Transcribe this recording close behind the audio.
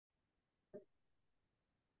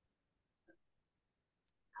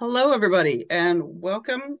Hello, everybody, and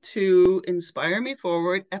welcome to Inspire Me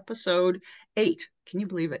Forward, episode 8. Can you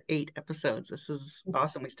believe it? 8 episodes. This is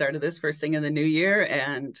awesome. We started this first thing in the new year,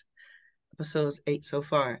 and episodes 8 so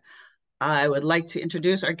far. I would like to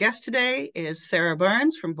introduce our guest today is Sarah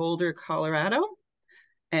Barnes from Boulder, Colorado.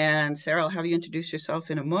 And Sarah, I'll have you introduce yourself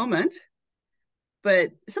in a moment. But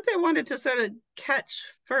something I wanted to sort of catch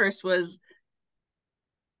first was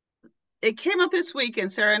it came up this week,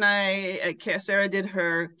 and Sarah did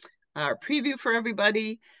her preview for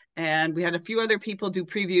everybody, and we had a few other people do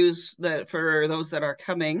previews for those that are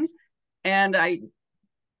coming. And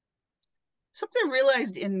something I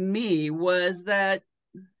realized in me was that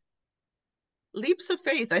leaps of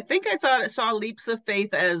faith. I thought I saw leaps of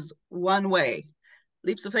faith as one way.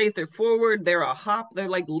 Leaps of faith, they're forward, they're a hop, they're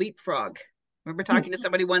like leapfrog. I remember talking to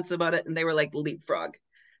somebody once about it, and they were like leapfrog.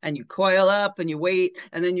 And you coil up and you wait,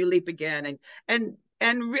 and then you leap again. And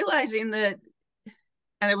realizing that,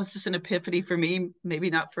 and it was just an epiphany for me, maybe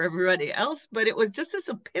not for everybody else, but it was just this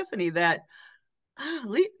epiphany that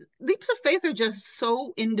leaps of faith are just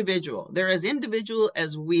so individual. They're as individual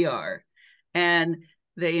as we are. And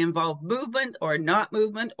they involve movement or not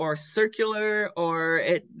movement or circular,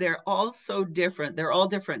 they're all so different. They're all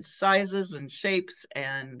different sizes and shapes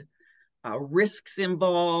and risks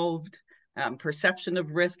involved, perception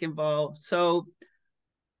of risk involved. So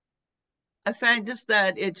I find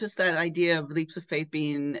that idea of leaps of faith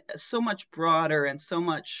being so much broader and so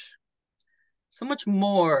much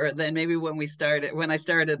more than maybe when I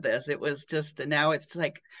started this. It was just, now it's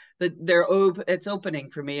like it's opening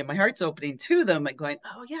for me, and my heart's opening to them and going,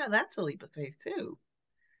 oh yeah, that's a leap of faith too.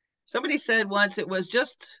 Somebody said once, it was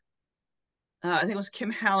just I think it was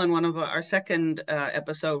Kim Hallen, one of our second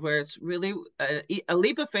episode, where it's really a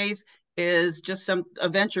leap of faith is just a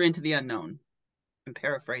venture into the unknown. I'm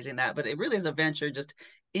paraphrasing that, but it really is a venture just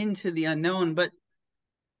into the unknown. But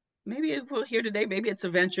maybe we'll hear today, maybe it's a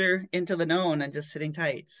venture into the known and just sitting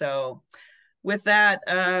tight. So with that,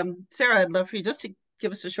 Sarah, I'd love for you just to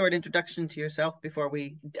give us a short introduction to yourself before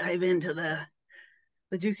we dive into the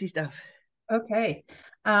juicy stuff. Okay.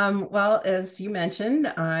 Well, as you mentioned,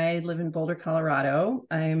 I live in Boulder, Colorado.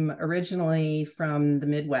 I'm originally from the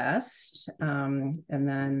Midwest, and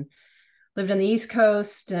then lived on the East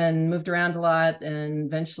Coast and moved around a lot, and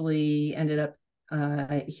eventually ended up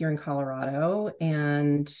here in Colorado.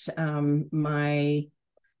 And my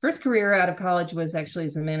first career out of college was actually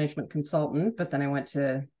as a management consultant, but then I went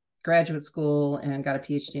to graduate school and got a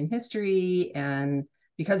PhD in history. And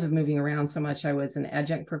because of moving around so much, I was an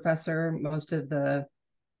adjunct professor most of the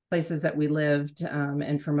places that we lived,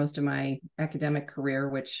 and for most of my academic career,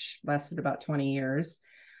 which lasted about 20 years,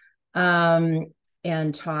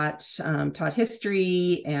 and taught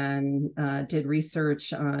history and did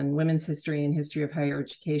research on women's history and history of higher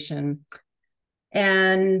education.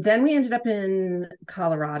 And then we ended up in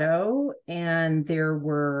Colorado, and there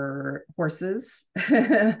were horses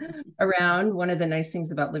around. One of the nice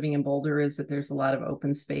things about living in Boulder is that there's a lot of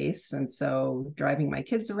open space. And so driving my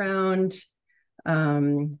kids around,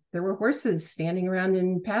 there were horses standing around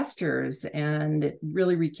in pastures, and it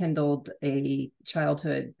really rekindled a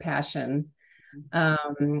childhood passion.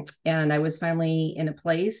 And I was finally in a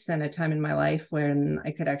place and a time in my life when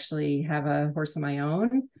I could actually have a horse of my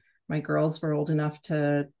own. My girls were old enough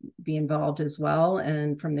to be involved as well.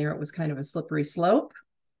 And from there, it was kind of a slippery slope.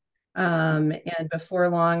 And before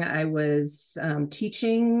long, I was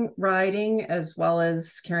teaching riding as well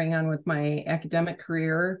as carrying on with my academic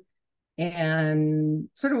career, and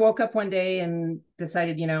sort of woke up one day and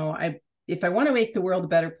decided, if I want to make the world a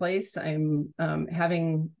better place, I'm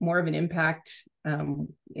having more of an impact in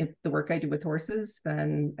the work I do with horses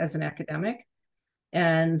than as an academic.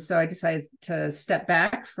 And so I decided to step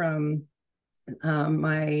back from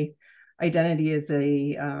my identity as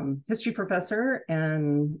a history professor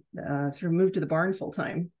and sort of moved to the barn full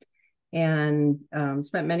time, and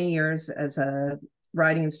spent many years as a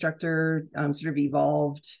riding instructor, sort of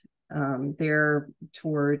evolved there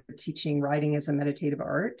toward teaching riding as a meditative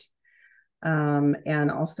art, and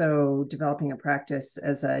also developing a practice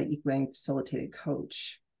as an equine facilitated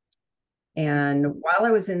coach. And while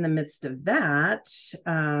I was in the midst of that,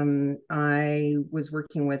 I was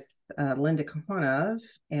working with Linda Kohonov,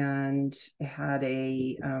 and had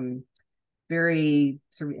a very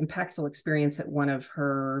sort of impactful experience at one of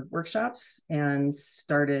her workshops, and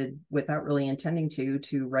started, without really intending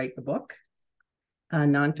to write a book,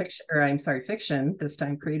 nonfiction, or I'm sorry, fiction, this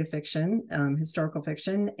time creative fiction, historical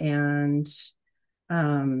fiction. And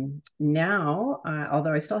now,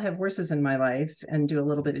 although I still have horses in my life and do a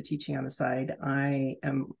little bit of teaching on the side, I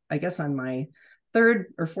am, I guess, on my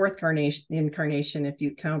third or fourth incarnation, if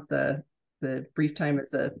you count the the brief time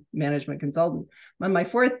as a management consultant. My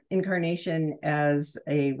fourth incarnation as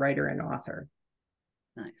a writer and author.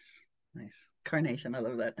 Nice. Carnation, I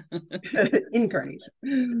love that. Incarnation.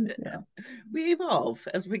 Yeah. We evolve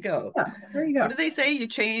as we go. Yeah, there you go. What do they say? You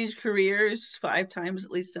change careers 5 times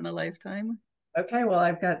at least in a lifetime. Okay, well,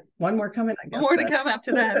 I've got one more coming, I guess. More to come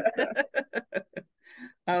after that.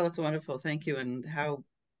 Oh, that's wonderful. Thank you. And how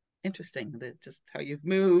interesting that just how you've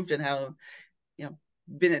moved and how,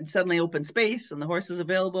 been in suddenly open space and the horse is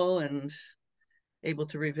available and able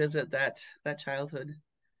to revisit that childhood.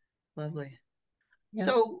 Lovely. Yeah.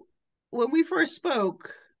 So when we first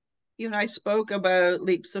spoke, you and I spoke about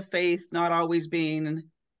leaps of faith not always being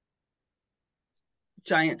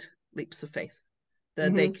giant leaps of faith,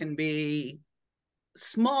 that they can be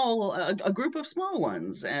small, a group of small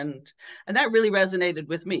ones. And that really resonated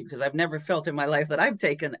with me because I've never felt in my life that I've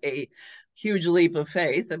taken a huge leap of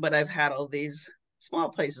faith, but I've had all these small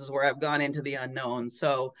places where I've gone into the unknown.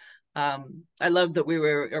 So I love that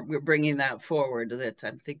we're bringing that forward, that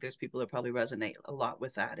I think there's people that probably resonate a lot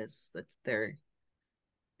with that, is that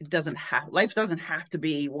life doesn't have to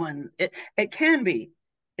be one. It can be,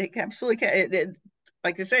 it absolutely can.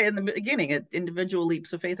 Like I say in the beginning, individual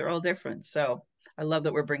leaps of faith are all different. So I love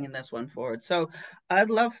that we're bringing this one forward. So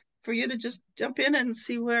I'd love for you to just jump in and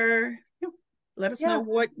see where, let us know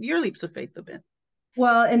what your leaps of faith have been.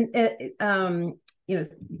 Well, and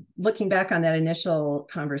looking back on that initial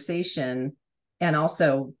conversation, and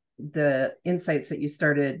also the insights that you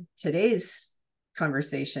started today's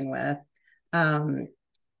conversation with,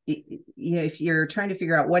 if you're trying to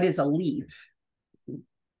figure out what is a leap,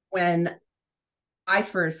 when I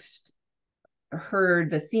first heard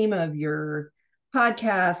the theme of your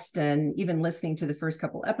podcast and even listening to the first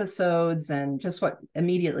couple episodes, and just what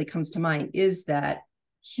immediately comes to mind is that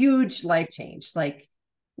huge life change, like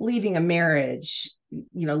leaving a marriage,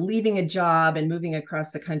 leaving a job and moving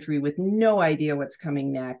across the country with no idea what's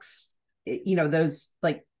coming next, those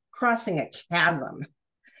like crossing a chasm.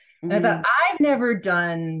 And I thought, I've never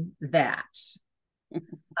done that.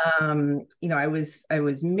 I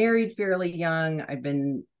was married fairly young. I've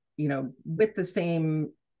been, with the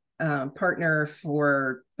same partner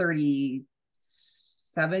for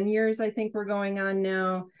 37 years, I think we're going on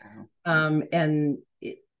now. And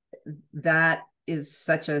that is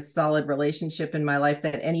such a solid relationship in my life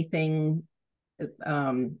that anything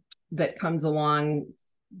that comes along,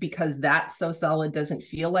 because that's so solid, doesn't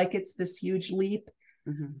feel like it's this huge leap.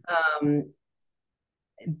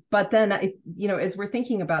 But then, as we're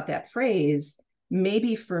thinking about that phrase,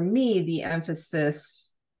 maybe for me, the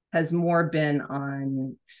emphasis has more been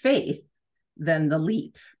on faith than the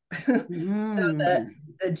leap. So the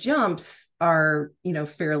jumps are,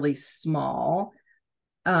 fairly small.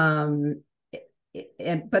 But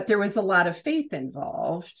there was a lot of faith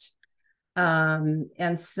involved.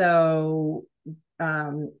 And so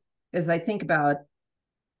as I think about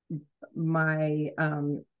my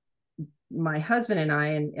husband and I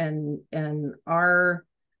and our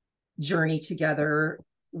journey together,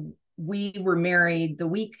 we were married the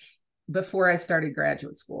week before I started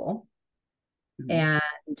graduate school. And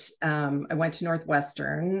I went to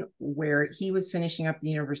Northwestern, where he was finishing up the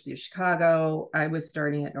University of Chicago. I was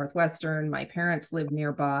starting at Northwestern. My parents lived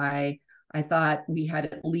nearby. I thought we had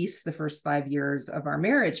at least the first 5 years of our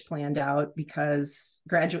marriage planned out, because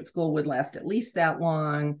graduate school would last at least that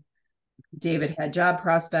long. David had job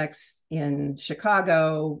prospects in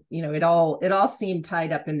Chicago. It all seemed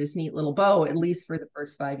tied up in this neat little bow, at least for the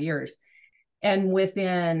first 5 years. And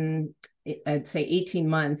within, I'd say, 18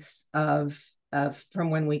 months from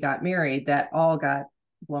when we got married, that all got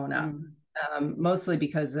blown up, mostly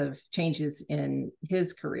because of changes in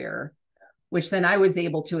his career, which then I was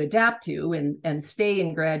able to adapt to and stay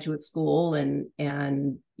in graduate school.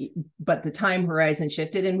 But the time horizon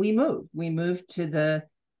shifted, and we moved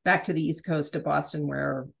back to the East Coast of Boston,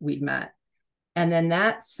 where we'd met. And then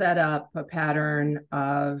that set up a pattern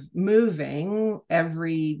of moving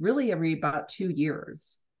every about 2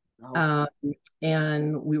 years.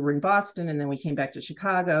 And we were in Boston, and then we came back to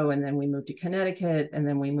Chicago, and then we moved to Connecticut, and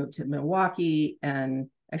then we moved to Milwaukee. And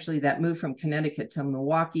actually, that move from Connecticut to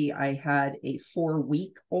Milwaukee, I had a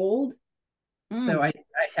 4-week-old. So I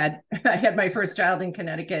had my first child in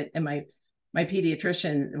Connecticut, and my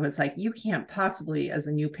pediatrician was like, "You can't possibly, as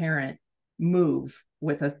a new parent, move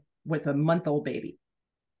with a month-old baby."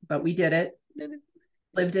 But we did it.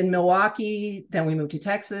 Lived in Milwaukee, then we moved to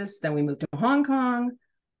Texas, then we moved to Hong Kong.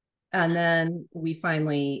 And then we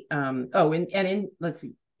finally, in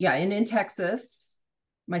Texas,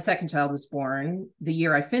 my second child was born the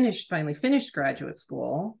year I finally finished graduate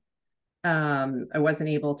school. I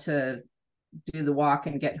wasn't able to do the walk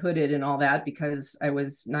and get hooded and all that because I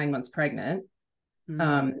was 9 months pregnant.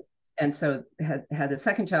 Mm. And so had the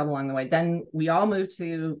second child along the way. Then we all moved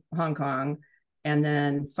to Hong Kong. And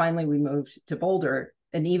then finally we moved to Boulder.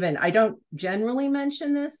 And even, I don't generally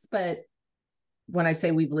mention this, but when I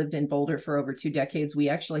say we've lived in Boulder for over 2 decades, we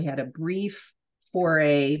actually had a brief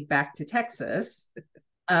foray back to Texas.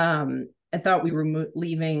 I thought we were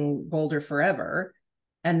leaving Boulder forever.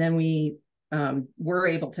 And then we were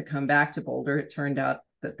able to come back to Boulder. It turned out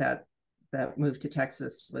that move to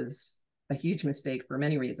Texas was a huge mistake for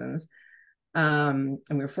many reasons. And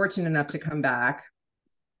we were fortunate enough to come back.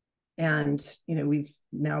 And, we've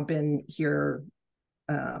now been here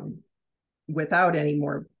without any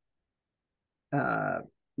more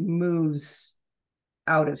moves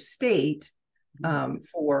out of state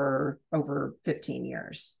for over 15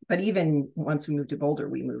 years. But even once we moved to Boulder,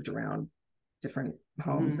 we moved around different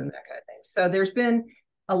homes and that kind of thing. So there's been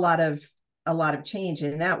a lot of change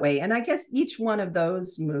in that way. And I guess each one of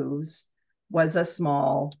those moves was a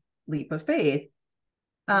small leap of faith.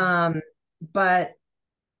 But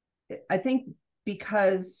I think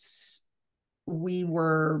because we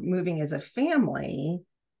were moving as a family,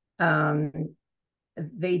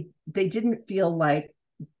 they didn't feel like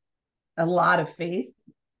a lot of faith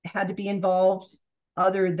had to be involved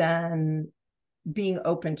other than being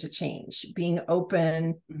open to change, being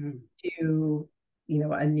open to,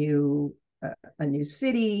 a new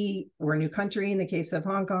city or a new country in the case of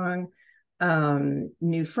Hong Kong,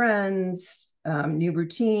 new friends, new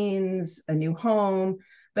routines, a new home.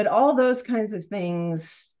 But all those kinds of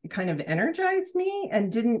things kind of energized me and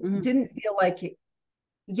didn't feel like it.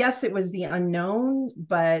 Yes, it was the unknown,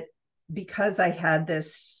 but because I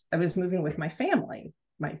was moving with my family,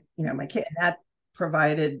 my kid, that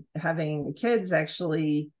having kids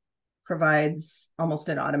actually provides almost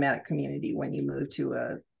an automatic community when you move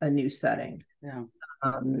to a new setting. Yeah.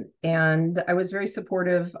 And I was very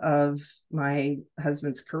supportive of my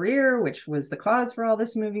husband's career, which was the cause for all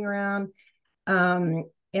this moving around.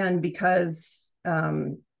 And because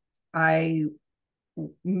I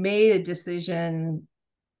made a decision,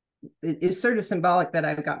 it's sort of symbolic that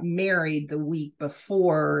I got married the week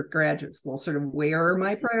before graduate school, sort of where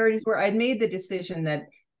my priorities were. I'd made the decision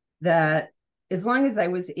that as long as I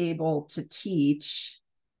was able to teach,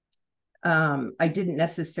 I didn't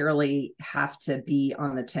necessarily have to be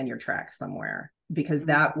on the tenure track somewhere, because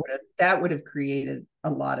that would have created a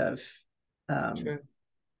lot of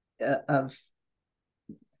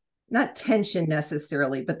not tension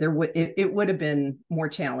necessarily, but it would have been more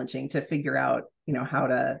challenging to figure out, how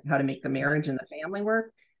to make the marriage and the family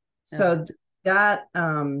work. So that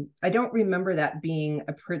I don't remember that being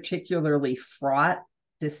a particularly fraught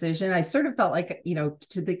decision. I sort of felt like,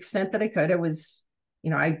 to the extent that I could, it was,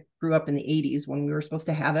 I grew up in the 80s when we were supposed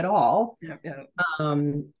to have it all.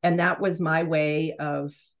 And that was my way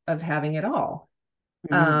of having it all.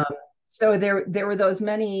 So there were those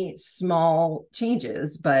many small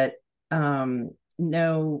changes, but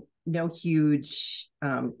no huge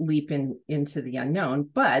leap into the unknown,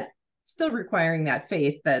 but still requiring that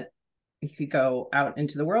faith that you could go out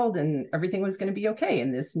into the world and everything was going to be okay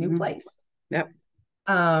in this new place.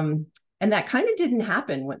 And that kind of didn't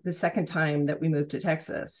happen with the second time that we moved to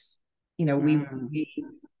Texas. We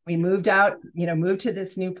moved out, moved to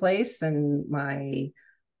this new place, and my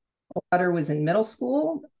daughter was in middle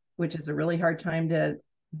school, which is a really hard time to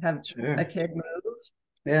have a kid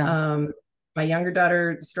move. My younger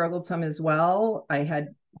daughter struggled some as well. I had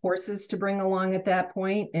horses to bring along at that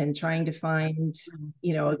point, and trying to find,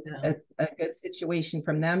 a good situation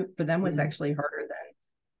for them was actually harder than.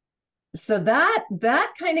 So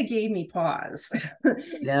that kind of gave me pause.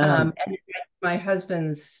 And my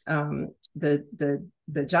husband's the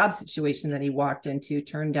job situation that he walked into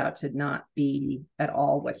turned out to not be at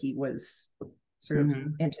all what he was sort of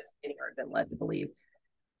anticipating or been led to believe.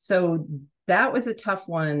 So that was a tough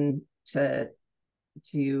one to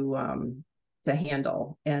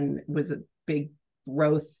handle, and was a big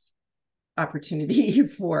growth opportunity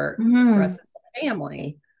for us as a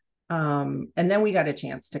family. And then we got a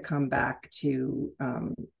chance to come back to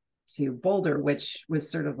Boulder, which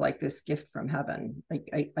was sort of like this gift from heaven.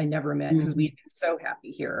 I never met, because we'd been so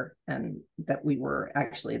happy here, and that we were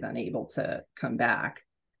actually then able to come back.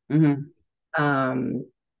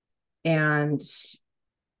 And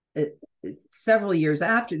several years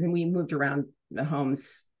after, then we moved around the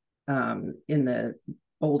homes in the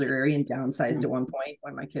Boulder area and downsized at one point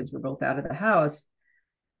when my kids were both out of the house.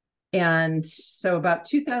 And so about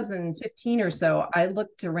 2015 or so, I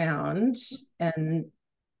looked around, and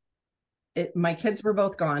my kids were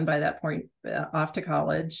both gone by that point, off to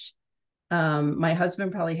college. My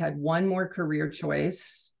husband probably had one more career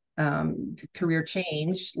choice, career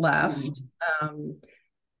change left.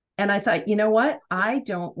 And I thought, you know what? I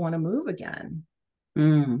don't want to move again.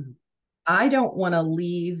 I don't want to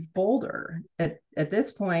leave Boulder. At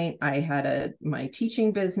this point, I had my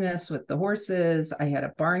teaching business with the horses. I had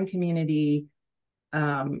a barn community.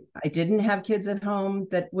 I didn't have kids at home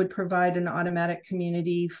that would provide an automatic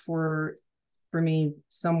community for me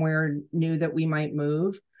somewhere new that we might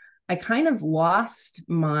move. I kind of lost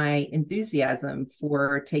my enthusiasm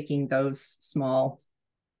for taking those small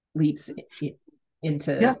leaps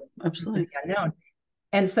into absolutely. the unknown.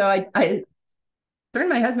 And so I turned to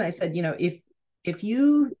my husband. I said, if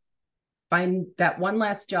you find that one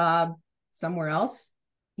last job somewhere else,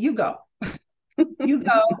 you go. You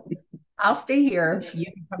go. I'll stay here. You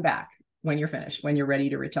can come back when you're finished, when you're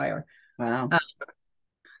ready to retire. Wow.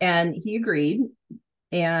 And he agreed.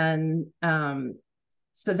 And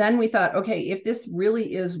so then we thought, okay, if this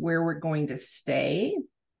really is where we're going to stay,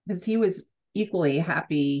 because he was equally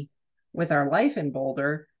happy with our life in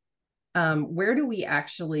Boulder, where do we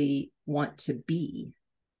actually want to be?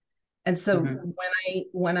 And so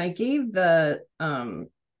when I gave the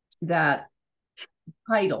that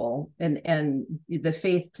title and the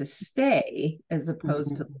faith to stay as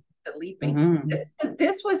opposed to leaping,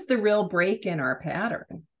 this was the real break in our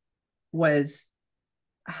pattern. Was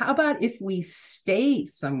how about if we stay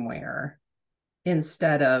somewhere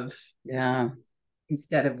instead of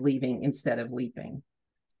leaving, instead of leaping?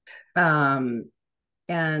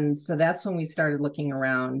 And so that's when we started looking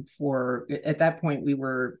around for. At that point,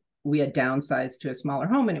 we had downsized to a smaller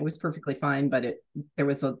home, and it was perfectly fine. But there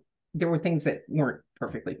were things that weren't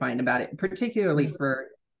perfectly fine about it, particularly for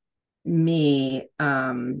me,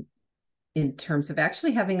 in terms of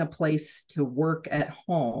actually having a place to work at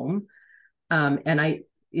home. And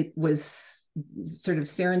it was sort of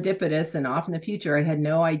serendipitous and off in the future. I had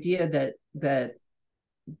no idea that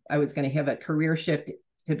I was going to have a career shift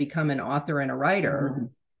to become an author and a writer.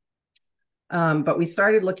 But we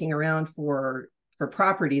started looking around for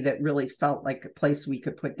property that really felt like a place we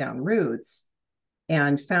could put down roots,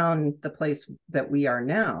 and found the place that we are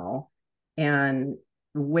now. And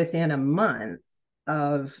within a month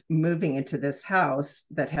of moving into this house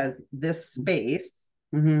that has this space,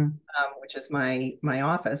 which is my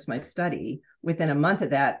office, my study, within a month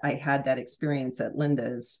of that, I had that experience at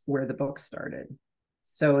Linda's where the book started.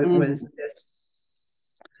 So it was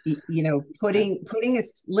this,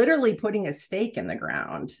 literally putting a stake in the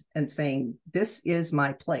ground and saying, this is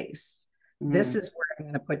my place. This is where I'm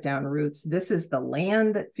going to put down roots. This is the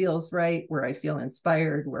land that feels right, where I feel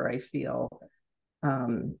inspired, where I feel,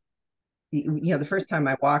 the first time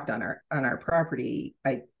I walked on our property,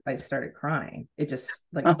 I started crying. It just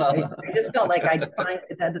I just felt like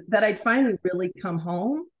I'd finally really come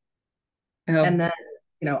home. And then,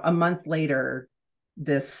 a month later,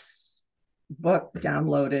 this book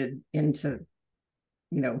downloaded into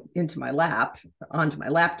my lap, onto my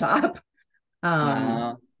laptop.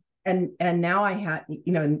 And now I had,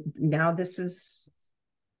 now this is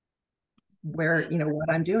where,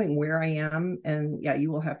 what I'm doing, where I am. And yeah,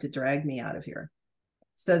 you will have to drag me out of here.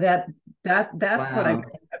 So that's what I'm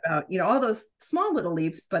about, all those small little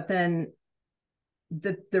leaps. But then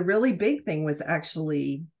the really big thing was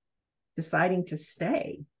actually deciding to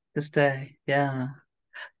stay. Yeah.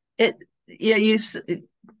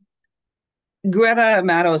 Greta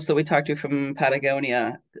Matos, that we talked to from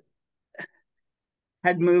Patagonia,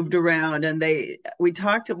 had moved around, and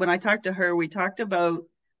when I talked to her, we talked about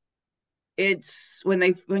it's when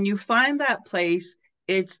you find that place,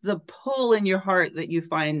 it's the pull in your heart that you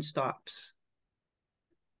find stops.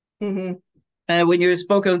 And when you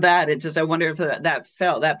spoke of that, it's just, I wonder if that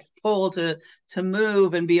felt that pull to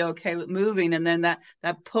move and be okay with moving, and then that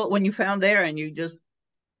pull when you found there, and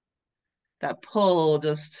that pull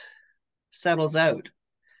just settles out.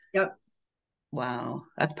 Yep. Wow,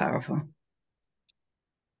 that's powerful.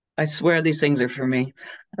 I swear these things are for me.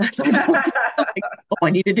 I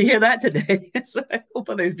needed to hear that today. So I hope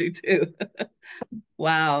others do too.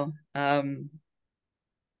 Wow. And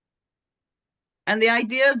the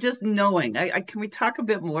idea of just knowing, can we talk a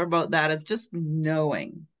bit more about that, of just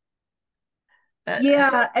knowing?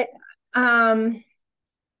 Yeah. I'm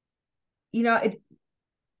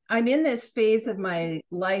in this phase of my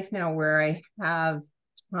life now where I have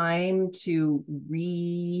time to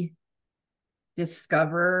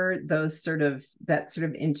rediscover that sort of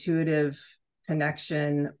intuitive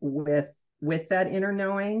connection with that inner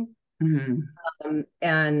knowing.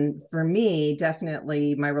 And for me,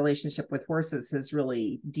 definitely my relationship with horses has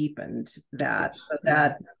really deepened that. So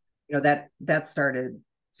that started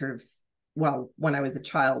sort of well, when I was a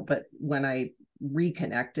child, but when I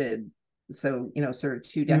reconnected, so, sort of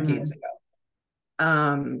 2 decades Mm. ago.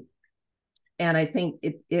 And I think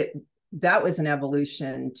that was an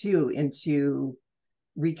evolution too, into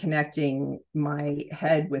reconnecting my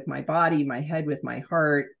head with my body, my head with my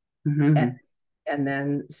heart, and Mm-hmm. and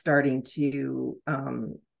then starting to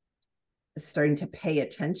pay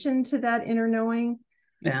attention to that inner knowing,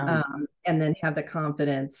 Yeah. and then have the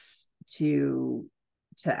confidence to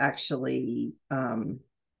actually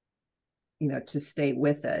to stay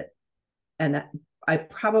with it. And I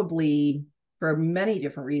probably, for many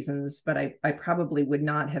different reasons, but I probably would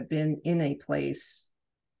not have been in a place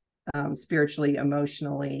spiritually,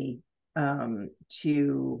 emotionally,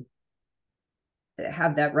 to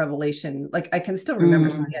have that revelation. Like, I can still remember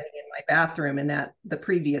Mm. standing in my bathroom in the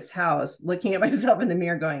previous house, looking at myself in the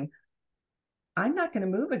mirror going, I'm not going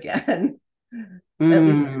to move again. At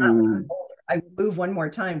least I'm not when I'm Mm. older. I move one more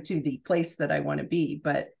time to the place that I want to be.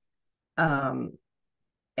 But um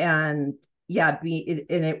and yeah,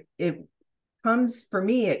 it comes, for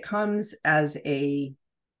me, it comes as a,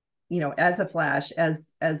 as a flash,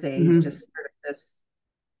 as a Mm-hmm. just sort of this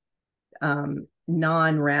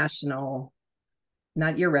non-rational,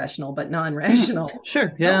 not irrational, but Mm. non-rational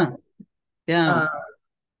Sure. knowing. Yeah. Yeah. Um,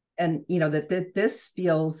 and that this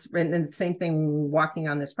feels, and the same thing walking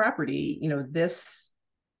on this property, this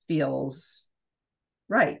feels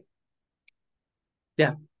right.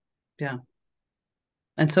 Yeah. Yeah.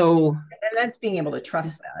 And so, And that's being able to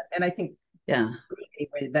trust that. And I think, yeah,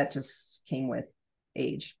 anyway, that just came with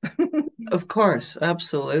age. of course.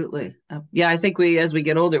 Absolutely. Yeah. I think as we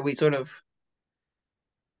get older, we sort of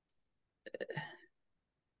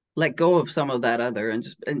let go of some of that other and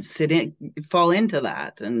fall into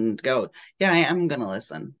that and go, yeah, I am going to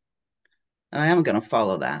listen. And I am going to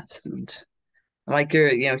follow that. And like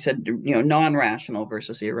you said, non-rational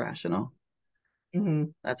versus irrational. Mm-hmm.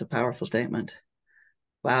 That's a powerful statement.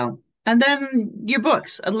 Wow. And then your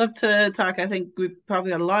books. I'd love to talk. I think we've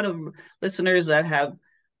probably got a lot of listeners that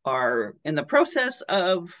are in the process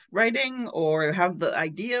of writing or have the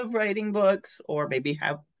idea of writing books or maybe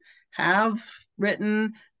have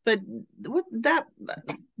written, but what that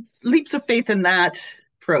leaps of faith in that Yeah.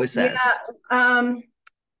 process. Um,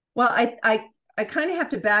 well, I kind of have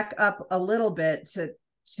to back up a little bit to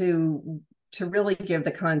to really give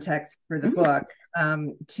the context for the Mm-hmm. book,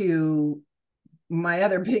 to my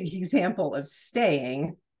other big example of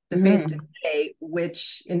staying, the faith to Mm-hmm. stay,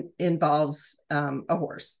 which involves a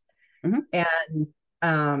horse. Mm-hmm.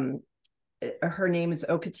 And her name is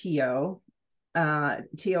Okotillo,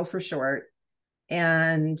 Tio for short.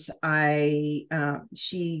 And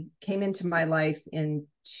she came into my life in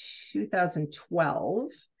 2012,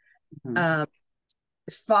 um,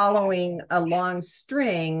 following a long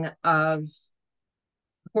string of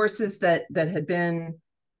horses that had been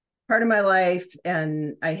part of my life.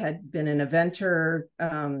 And I had been an eventer,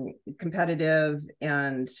 competitive,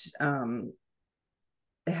 and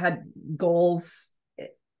had goals,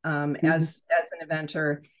 Mm-hmm. as an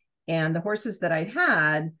eventer. And the horses that I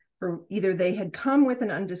had, for either they had come with an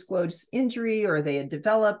undisclosed injury or they had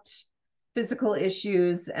developed physical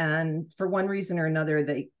issues, and for one reason or another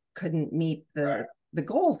they couldn't meet the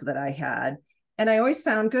goals that I had. And I always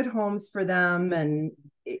found good homes for them, and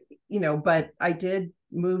but I did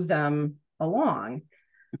move them along.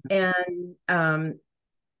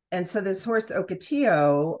 And so this horse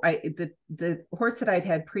Okotillo, the horse that I'd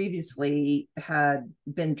had previously had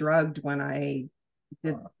been drugged when I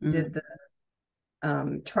did the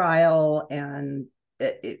trial. And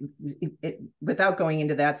without going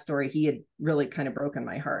into that story, he had really kind of broken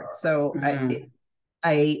my heart. So Mm-hmm.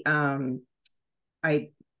 I I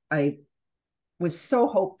I was so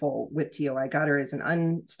hopeful with Tio. I got her as an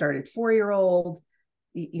unstarted 4-year-old.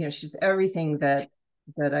 She's everything that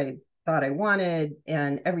I thought I wanted,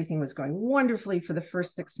 and everything was going wonderfully for the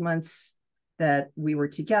first 6 months that we were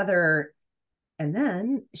together. And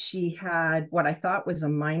then she had what I thought was a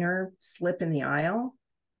minor slip in the aisle.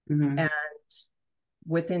 Mm-hmm. And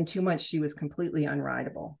within 2 months, she was completely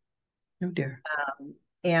unrideable. Oh dear.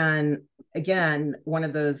 And again, one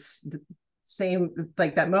of those same,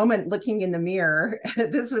 like that moment looking in the mirror.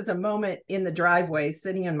 This was a moment in the driveway,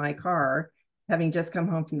 sitting in my car, having just come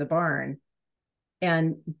home from the barn,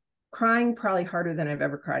 and crying probably harder than I've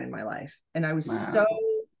ever cried in my life. And Wow.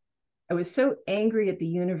 I was so angry at the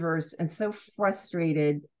universe and so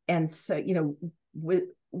frustrated. And so,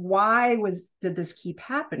 why did this keep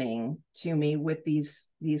happening to me with these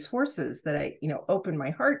horses that I, opened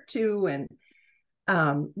my heart to and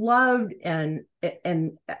loved, and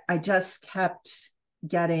I just kept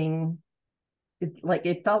getting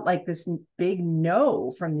it felt like this big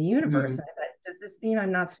no from the universe. Mm-hmm. I thought, does this mean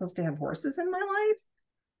I'm not supposed to have horses in my life?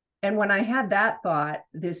 And when I had that thought,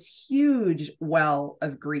 this huge well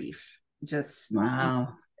of grief just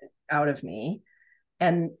Wow. out of me.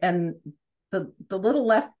 And the little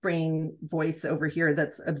left brain voice over here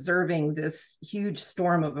that's observing this huge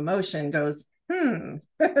storm of emotion goes,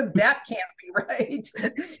 that can't be right.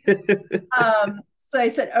 So I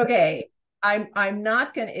said, okay, I'm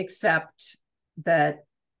not going to accept that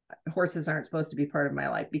horses aren't supposed to be part of my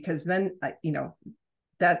life, because then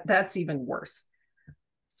that's even worse.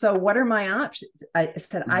 So what are my options? I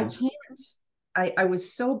said, I can't. I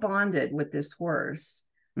was so bonded with this horse.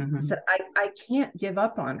 I said, I can't give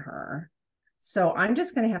up on her. So I'm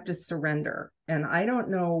just going to have to surrender. And I don't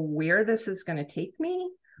know where this is going to take me,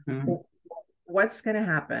 what's going to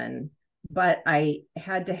happen. But I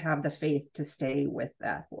had to have the faith to stay with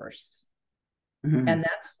that horse. And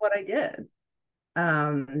that's what I did.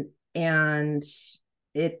 And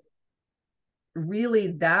it really,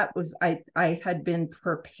 that was, I had been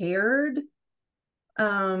prepared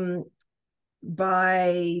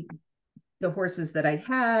by the horses that I'd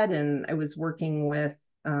had, and I was working with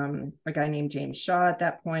a guy named James Shaw at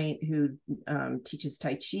that point, who teaches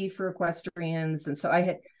Tai Chi for equestrians. And so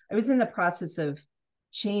I was in the process of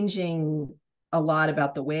changing a lot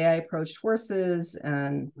about the way I approached horses.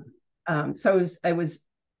 And so I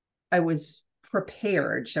was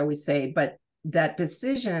prepared, shall we say, but that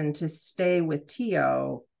decision to stay with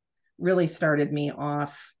Tio really started me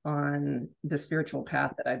off on the spiritual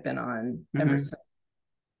path that I've been on ever since,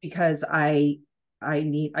 because I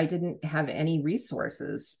didn't have any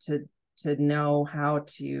resources to know how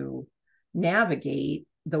to navigate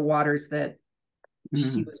the waters that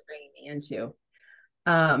he was bringing me into.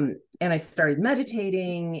 And I started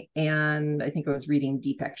meditating, and I think I was reading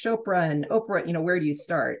Deepak Chopra and Oprah, where do you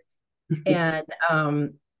start?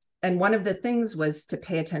 And one of the things was to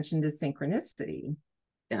pay attention to synchronicity.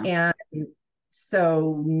 Yeah. And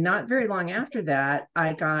so not very long after that,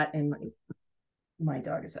 I got, and my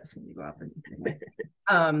dog is asking me to go up.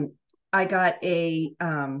 I got a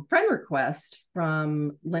friend request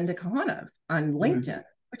from Linda Kahanov on LinkedIn,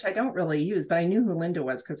 which I don't really use, but I knew who Linda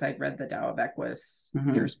was because I'd read the Tao of Equus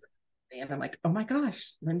years ago. And I'm like, oh my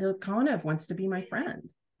gosh, Linda Kahanov wants to be my friend.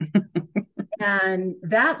 And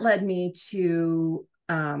that led me to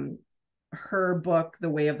her book, The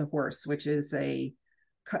Way of the Horse, which is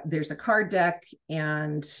there's a card deck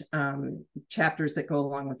and chapters that go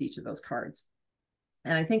along with each of those cards.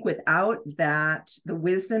 And I think without that, the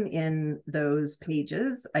wisdom in those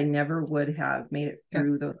pages, I never would have made it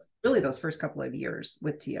through those first couple of years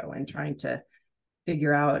with Tio, and trying to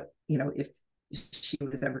figure out, if she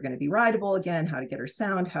was ever going to be rideable again, how to get her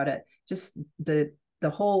sound, how to just the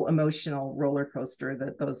whole emotional roller coaster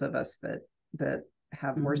that those of us that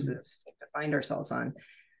have horses seem to find ourselves on.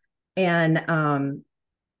 And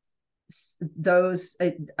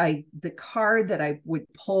the card that I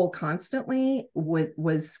would pull constantly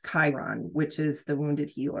was Chiron, which is the wounded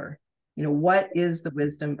healer. What is the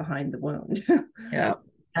wisdom behind the wound? Yeah.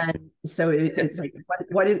 And so it's like,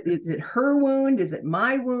 what is it? Her wound? Is it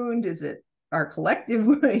my wound? Is it our collective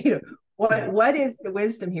wound? What is the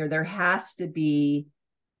wisdom here? There has to be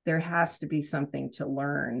something to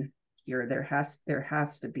learn here. There has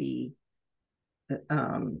to be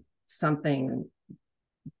something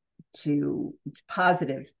to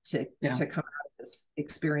positive to come out of this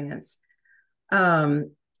experience.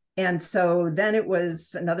 And so then it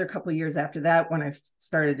was another couple of years after that when I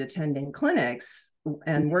started attending clinics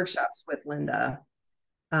and workshops with Linda.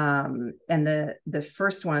 And the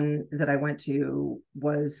first one that I went to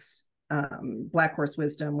was Black Horse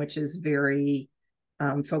Wisdom, which is very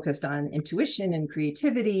focused on intuition and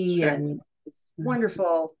creativity, and it's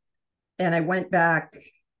wonderful. And I went back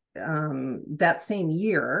that same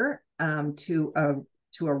year to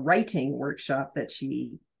a writing workshop that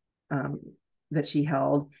she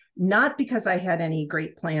held, not because I had any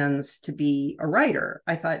great plans to be a writer.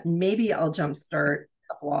 I thought maybe I'll jumpstart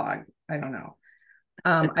a blog. I don't know.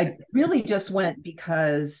 I really just went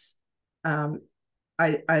because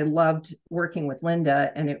I loved working with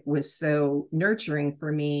Linda, and it was so nurturing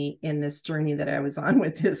for me in this journey that I was on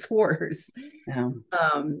with this horse. Yeah.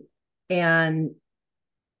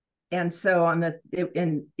 And so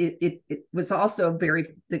it was also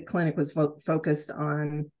the clinic was focused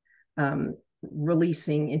on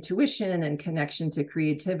releasing intuition and connection to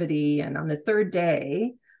creativity. And on the third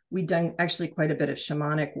day, we'd done actually quite a bit of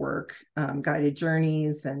shamanic work, guided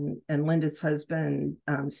journeys, and Linda's husband,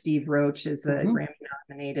 Steve Roach, is a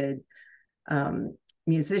Grammy-nominated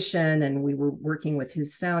musician, and we were working with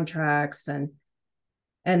his soundtracks.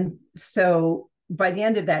 And so by the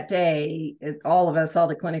end of that day, all of us, all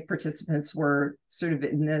the clinic participants, were sort of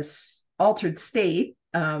in this altered state.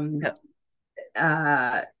 Yep.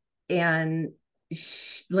 And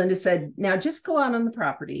Linda said, now just go out on the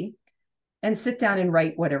property and sit down and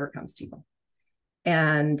write whatever comes to you.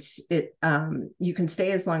 And you can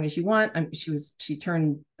stay as long as you want. She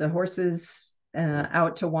turned the horses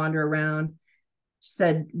out to wander around. She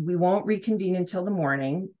said, we won't reconvene until the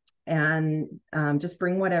morning, and just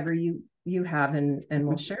bring whatever you have, and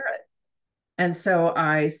we'll share it. And so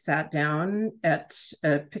I sat down at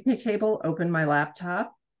a picnic table, opened my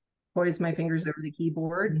laptop, poised my fingers over the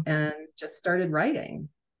keyboard, and just started writing.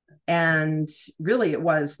 And really, it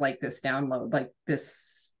was like this download, like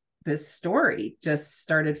this story just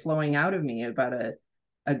started flowing out of me about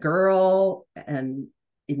a girl and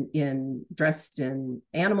dressed in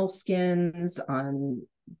animal skins on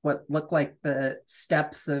what looked like the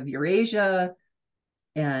steppes of Eurasia,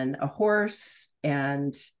 and a horse,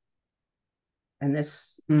 and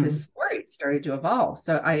this story started to evolve.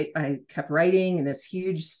 So I kept writing, and this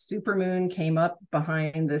huge supermoon came up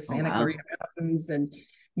behind the Santa Clarita Mountains, and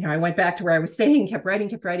I went back to where I was staying, kept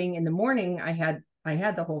writing. In the morning, I had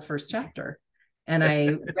the whole first chapter, and I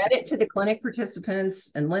read it to the clinic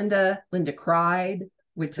participants, and Linda cried,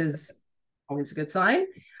 which is always a good sign.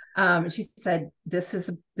 She said, "This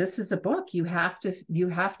is a book. You have to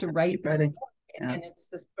write this story." Yeah. And it's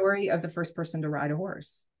the story of the first person to ride a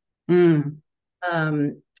horse. And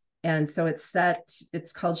so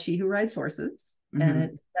it's called She Who Rides Horses, and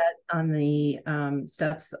it's set on the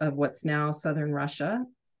steppes of what's now southern Russia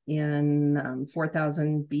in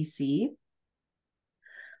 4000 BC.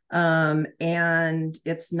 And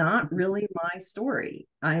it's not really my story.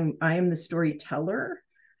 I am the storyteller,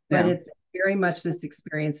 but it's very much this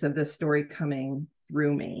experience of the story coming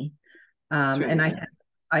through me. And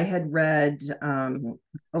I had read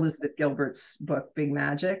Elizabeth Gilbert's book, Big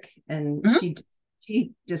Magic, and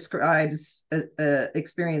she describes a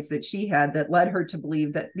experience that she had that led her to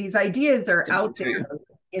believe that these ideas are out there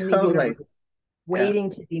in the universe, waiting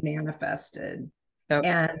to be manifested. Yep.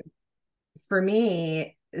 And for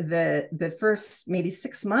me, the first maybe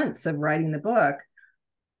 6 months of writing the book,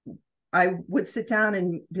 I would sit down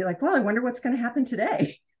and be like, well, I wonder what's going to happen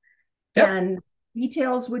today. Yep. And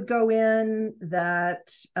details would go in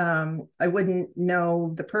that I wouldn't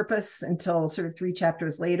know the purpose until sort of 3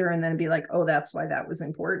 chapters later, and then be like, oh, that's why that was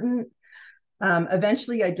important.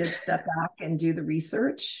 Eventually, I did step back and do the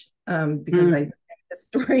research because I'm a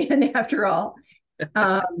historian after all.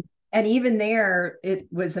 And even there, it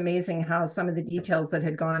was amazing how some of the details that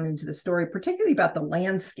had gone into the story, particularly about the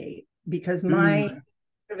landscape, because my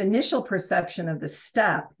initial perception of the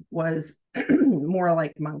steppe was more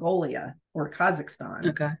like Mongolia or Kazakhstan.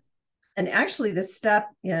 Okay. And actually, the steppe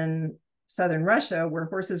in southern Russia, where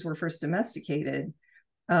horses were first domesticated,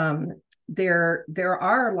 there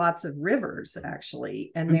are lots of rivers,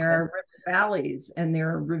 actually, and there are river valleys, and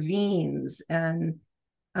there are ravines, and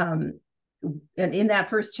in that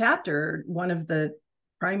first chapter, one of the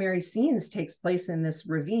primary scenes takes place in this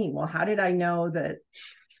ravine. Well, how did I know that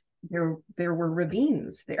there were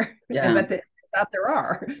ravines there? Yeah. But there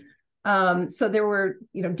are. So there were,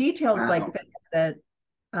 details like that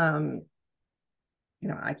I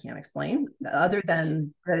can't explain, other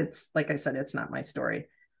than that it's, like I said, it's not my story.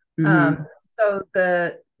 So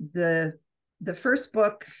the first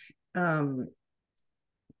book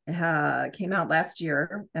came out last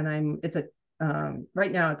year, and it's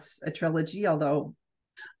right now it's a trilogy, although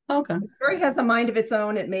the story has a mind of its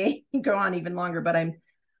own. It may go on even longer, but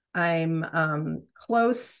I'm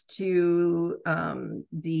close to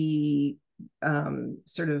the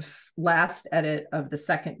sort of last edit of the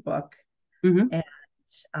second book, and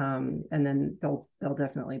then there'll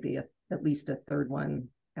definitely be at least a third one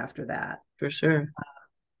after that, for sure.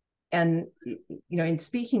 And in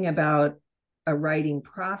speaking about a writing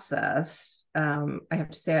process, I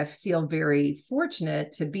have to say I feel very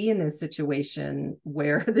fortunate to be in this situation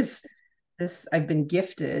where I've been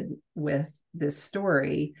gifted with this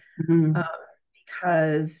story,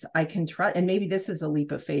 because I can trust, and maybe this is a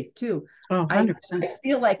leap of faith too. Oh, 100%. I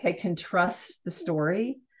feel like I can trust the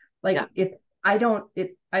story. Like I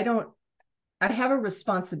have a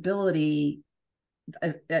responsibility.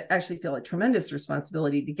 I actually feel a tremendous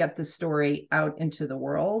responsibility to get the story out into the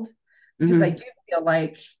world, because I do feel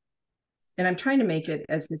like, and I'm trying to make it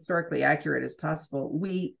as historically accurate as possible.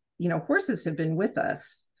 Horses have been with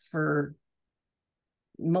us for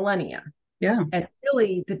millennia. Yeah. And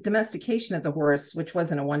really, the domestication of the horse, which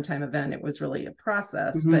wasn't a one-time event, it was really a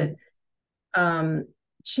process, but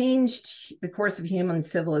changed the course of human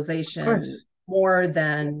civilization more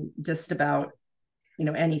than just about,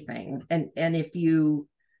 anything. And if you,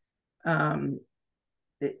 the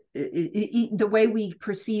way we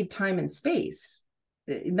perceive time and space,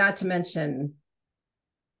 not to mention,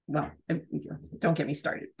 well, don't get me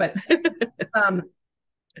started, but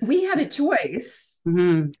we had a choice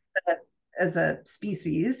Mm-hmm. as a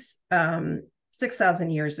species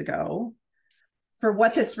 6,000 years ago for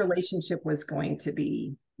what this relationship was going to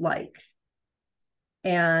be like.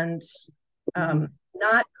 And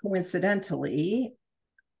not coincidentally,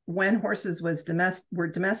 when horses were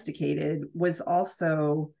domesticated was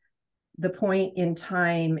also the point in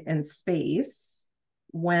time and space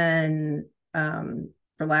when,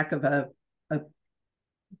 for lack of a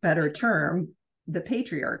better term, the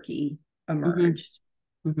patriarchy emerged.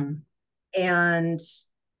 Mm-hmm.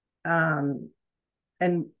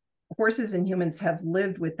 And horses and humans have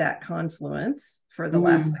lived with that confluence for the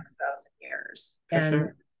last 6,000 years. For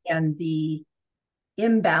sure. And the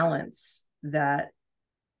imbalance that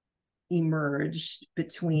emerged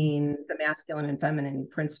between the masculine and feminine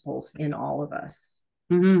principles in all of us.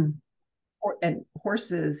 Mm-hmm. And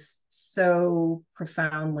horses so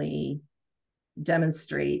profoundly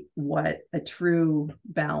demonstrate what a true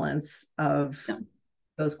balance of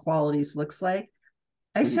those qualities looks like.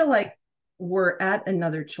 I feel like we're at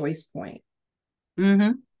another choice point.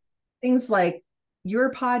 Mm-hmm. Things like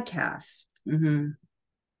your podcast,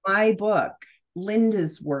 my book,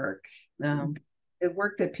 Linda's work, the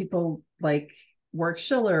work that people like Warwick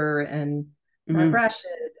Schiller and Mark Rashid,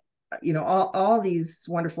 all these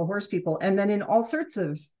wonderful horse people, and then in all sorts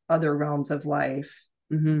of other realms of life.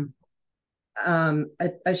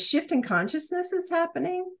 A shift in consciousness is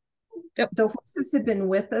happening. Yep. The horses have been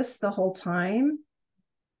with us the whole time.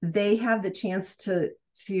 They have the chance to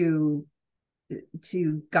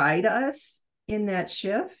guide us in that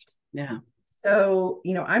shift. Yeah. So,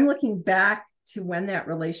 I'm looking back to when that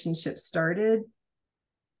relationship started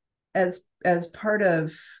as part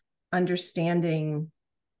of understanding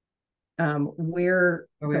where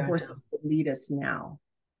the horses would lead us now.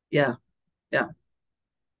 Yeah. Yeah.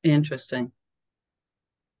 Interesting.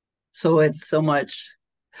 So it's so much.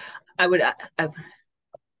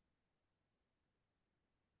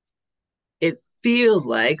 It feels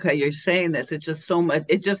like how you're saying this. It's just so much.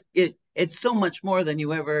 It's so much more than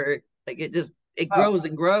you ever like. It grows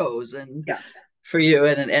and grows, and for you,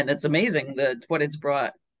 and it's amazing what it's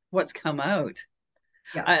brought, what's come out.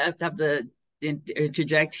 Yeah. I have to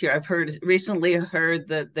interject here. I've recently heard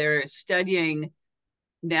that they're studying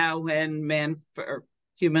now when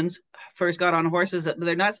humans first got on horses.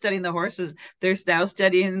 They're not studying the horses. They're now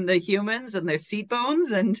studying the humans and their seat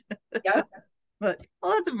bones. And but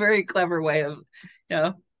that's a very clever way of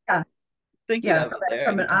thinking of it there.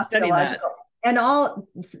 From an osteological and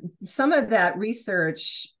some of that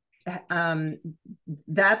research,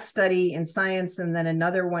 that study in Science, and then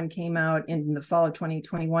another one came out in the fall of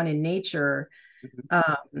 2021 in Nature,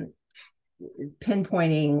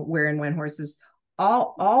 pinpointing where and when horses.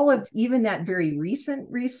 All of even that very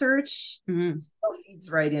recent research still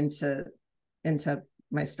feeds right into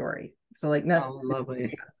my story. So like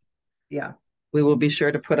lovely. Yeah. We will be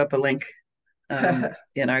sure to put up a link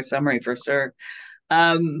in our summary for sure.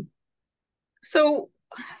 So,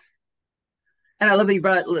 and I love that you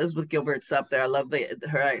brought Elizabeth Gilbert's up there. I love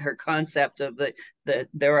her concept of that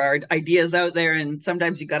there are ideas out there, and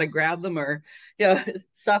sometimes you got to grab them or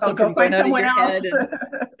stop them from going out of your head.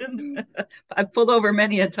 And I've pulled over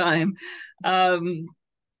many a time. I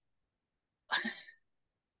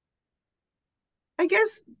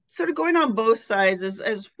guess sort of going on both sides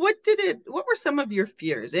as what were some of your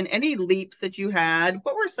fears in any leaps that you had?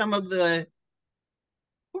 What were some of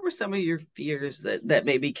your fears that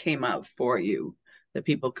maybe came up for you that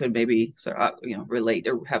people could maybe sort of relate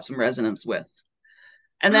or have some resonance with?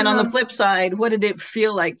 And then on the flip side, what did it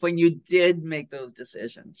feel like when you did make those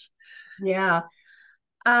decisions? Yeah.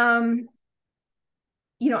 I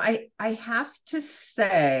have to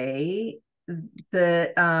say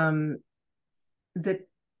that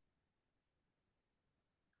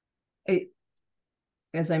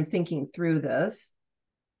as I'm thinking through this,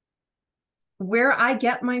 where I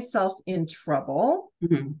get myself in trouble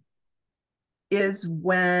is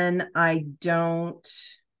when I don't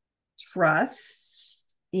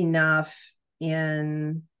trust enough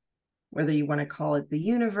in, whether you want to call it the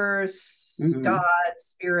universe, God,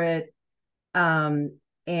 spirit.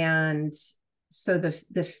 And so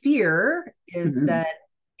the fear is that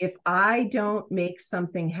if I don't make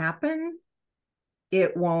something happen,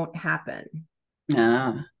 it won't happen.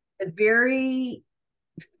 A very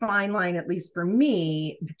fine line, at least for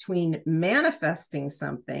me, between manifesting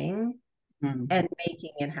something and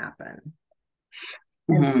making it happen.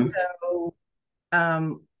 And so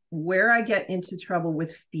where I get into trouble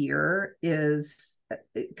with fear is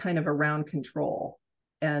kind of around control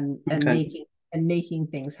and making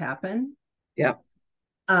things happen. Yeah.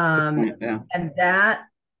 Yeah. And that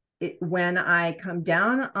when I come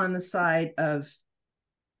down on the side of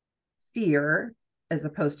fear as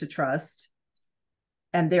opposed to trust,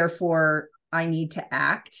 and therefore I need to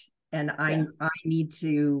act, and I need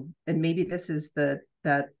to, and maybe this is that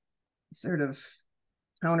sort of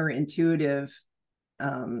counterintuitive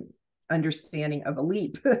understanding of a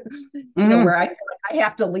leap, where I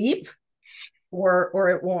have to leap or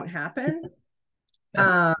it won't happen.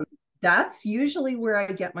 Yeah. That's usually where I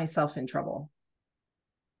get myself in trouble.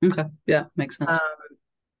 Okay. Yeah, makes sense.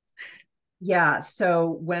 Yeah.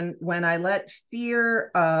 So when I let fear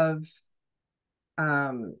of,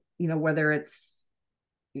 whether it's,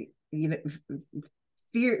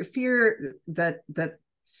 fear that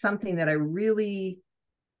something that I really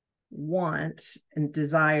want and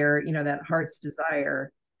desire, that heart's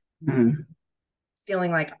desire,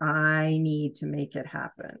 feeling like I need to make it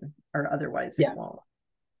happen or otherwise it won't.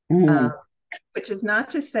 Which is not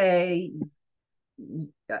to say,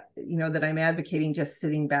 that I'm advocating just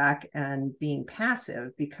sitting back and being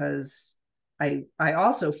passive, because I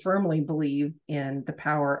also firmly believe in the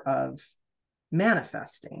power of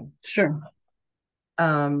manifesting. Sure.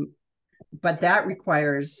 But that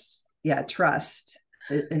requires, trust,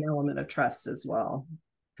 an element of trust as well.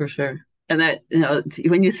 For sure. And that,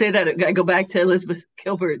 when you say that, I go back to Elizabeth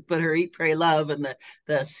Gilbert, but her Eat, Pray, Love, and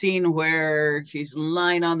the scene where she's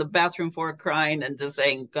lying on the bathroom floor crying and just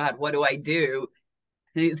saying, God, what do I do?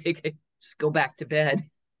 They just go back to bed.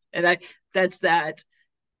 And that's that.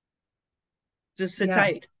 Just sit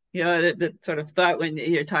tight. That sort of thought when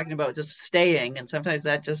you're talking about just staying, and sometimes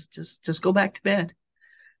that just go back to bed.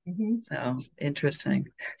 So interesting.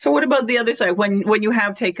 So what about the other side? When you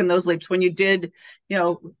have taken those leaps, when you did,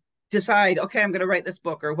 decide, okay, I'm going to write this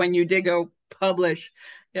book, or when you did go publish,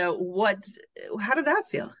 how did that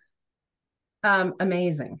feel?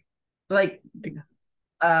 Amazing. Like,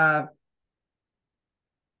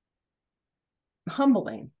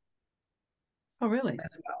 humbling. Oh, really?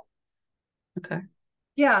 As well. Okay.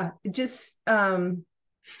 Yeah, just I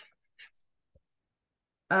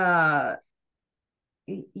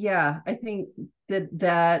think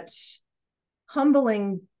that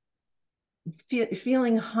humbling,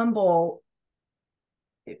 feeling humble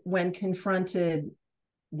when confronted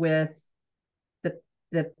with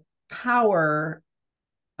the power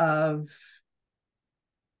of,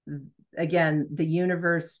 again, the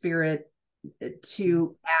universe, spirit,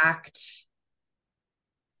 to act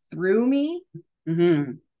through me.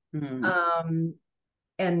 And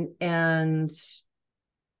and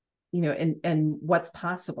what's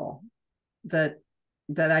possible that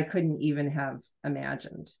I couldn't even have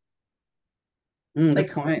imagined. Like,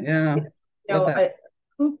 good point. Yeah.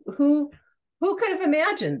 Who could have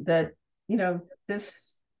imagined that,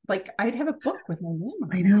 this, like, I'd have a book with my name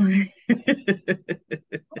on it. I know.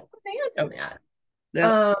 Imagine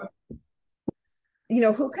that.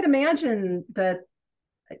 Who could imagine that,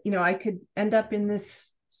 I could end up in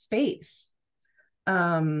this space.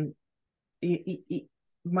 My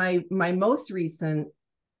most recent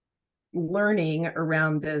learning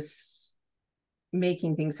around this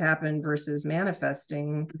making things happen versus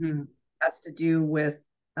manifesting has to do with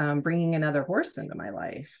bringing another horse into my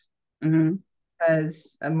life.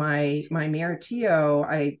 Because my mare Tio,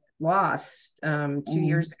 I lost 2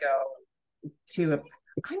 years ago to a.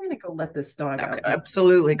 I'm going to go let this dog out.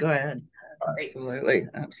 Absolutely, go ahead. Absolutely.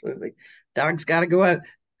 Dog's got to go out.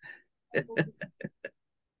 There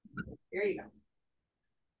you go.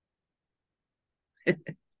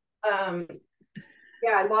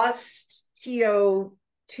 I lost Tio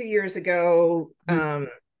 2 years ago to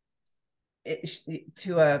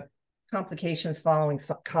a complications following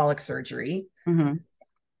colic surgery.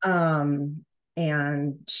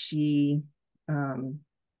 And she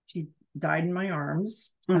died in my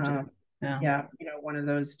arms. One of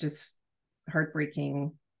those just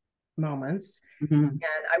heartbreaking moments. And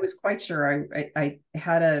I was quite sure I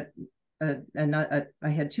had I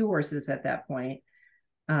had 2 horses at that point.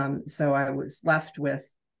 So I was left with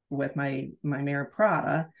my mare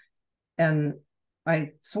Prada, and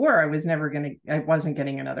I swore I wasn't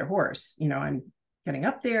getting another horse. I'm getting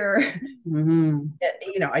up there.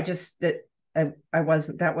 I just, that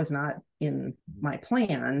that was not in my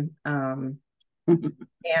plan.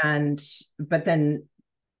 But then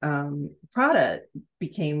Prada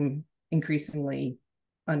became increasingly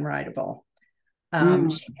unrideable. She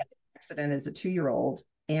had an accident as a 2-year-old.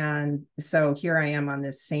 And so here I am on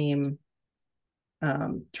this same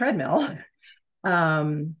treadmill.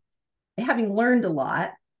 having learned a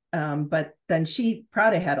lot, but then she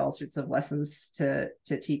probably had all sorts of lessons to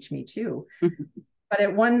teach me too. But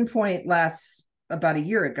at one point about a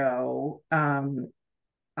year ago,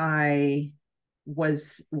 I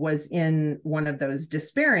was in one of those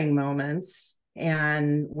despairing moments,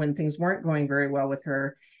 and when things weren't going very well with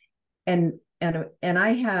her, and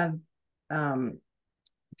I have,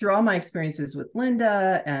 through all my experiences with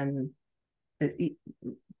Linda, and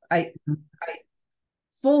I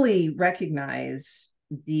fully recognize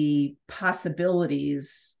the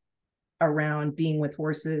possibilities around being with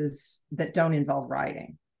horses that don't involve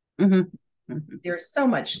riding. There's so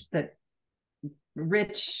much that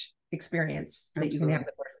rich experience that you can have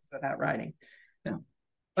with horses without riding. Yeah.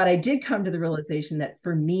 But I did come to the realization that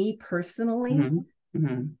for me personally,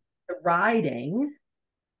 the riding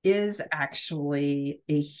is actually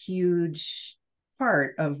a huge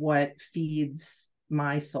part of what feeds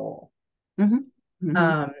my soul. And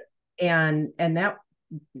that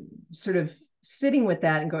sort of sitting with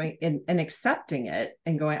that and going and accepting it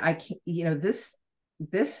and going, I can't, this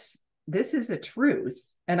is a truth.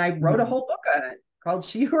 And I wrote a whole book on it called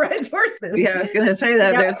She Who Rides Horses. Yeah, I was going to say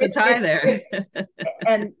that there's a tie there.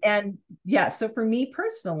 and yeah, so for me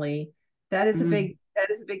personally, that is a big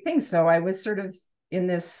thing. So I was sort of in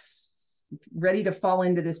this, ready to fall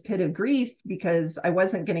into this pit of grief because I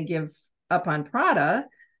wasn't going to give up on Prada,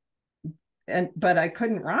 but I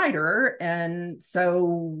couldn't ride her. And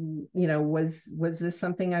so, was this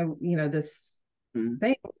something this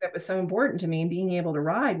thing that was so important to me, and being able to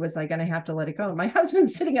ride, was I going to have to let it go? My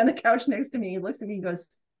husband's sitting on the couch next to me. He looks at me and goes,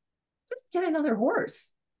 just get another horse.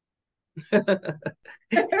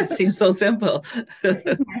 It seems so simple. This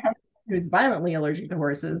is my husband, who's violently allergic to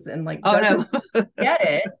horses and doesn't get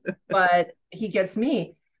it, but he gets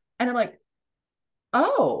me. And I'm like,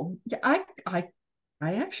 oh, I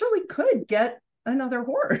actually could get another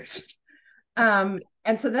horse. And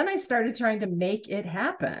so then I started trying to make it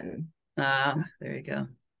happen. There you go.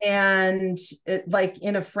 And like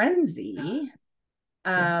in a frenzy,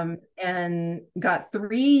 and got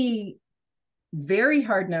 3 very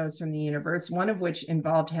hard no's from the universe, one of which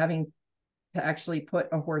involved having to actually put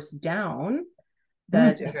a horse down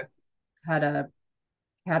that had a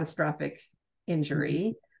catastrophic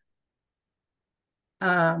injury.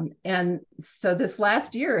 And so this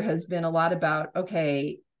last year has been a lot about,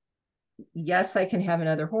 okay, yes, I can have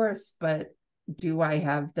another horse, but do I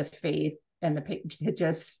have the faith and the to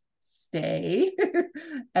just stay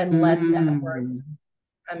and let that horse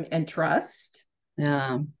come and trust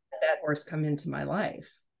that horse come into my life?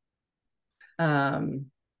 Do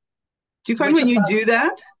you find when you do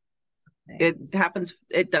that, it happens,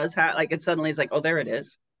 it does have, like, it suddenly is like, oh, there it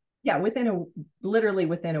is. Yeah, literally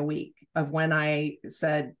within a week of when I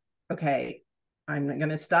said, okay, I'm going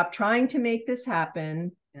to stop trying to make this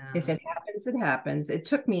happen. Yeah. If it happens, it happens. It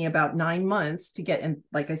took me about 9 months to get in,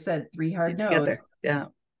 like I said, 3 hard no's.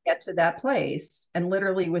 Get to that place. And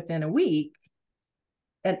literally within a week,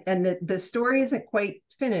 and the story isn't quite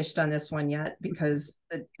finished on this one yet, because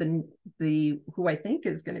the who I think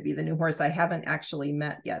is going to be the new horse I haven't actually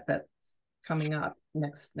met yet. That's coming up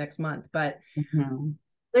next month. But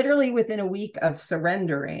literally within a week of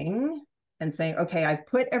surrendering and saying, okay, I've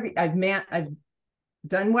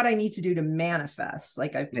done what I need to do to manifest.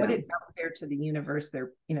 Like, I've put it out there to the universe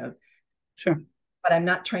there, sure, but I'm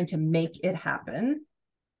not trying to make it happen.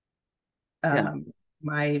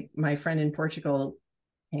 My friend in Portugal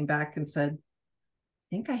came back and said,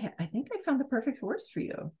 I think I found the perfect horse for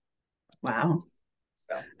you. Wow.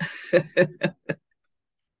 So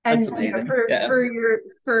and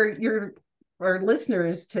for our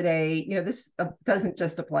listeners today, this doesn't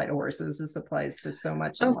just apply to horses. This applies to so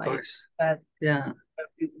much in life. Course.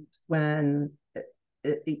 When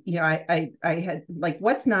I had, like,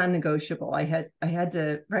 what's non-negotiable? I had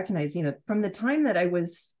to recognize, from the time that I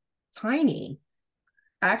was tiny,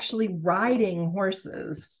 actually riding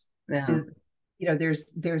horses.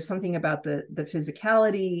 There's something about the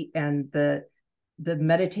physicality and the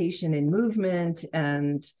meditation and movement,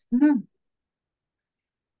 and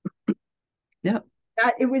that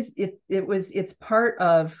it's part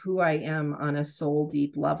of who I am on a soul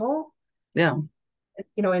deep level.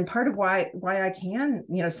 And part of why I can,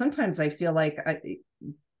 sometimes I feel like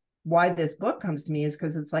why this book comes to me is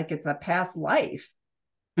because it's like it's a past life.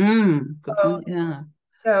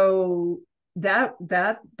 So that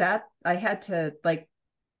I had to, like,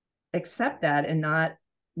 accept that and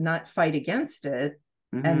not fight against it.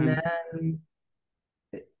 And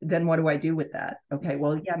then what do I do with that? Okay,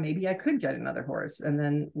 well, yeah, maybe I could get another horse. And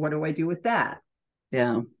then what do I do with that?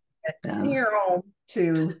 I'm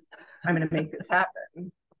going to make this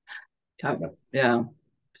happen.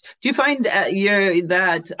 Do you find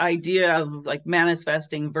that idea of like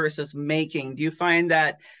manifesting versus making, do you find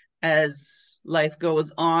that as life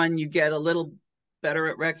goes on, you get a little better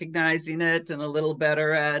at recognizing it and a little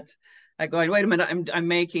better at going, wait a minute, I'm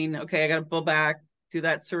making, okay, I got to pull back, do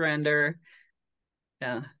that surrender.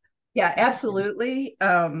 Yeah. Yeah, absolutely.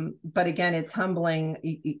 But again, it's humbling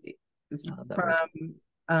I love that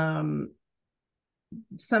word.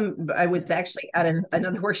 from I was actually at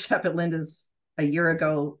another workshop at Linda's a year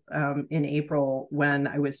ago in April when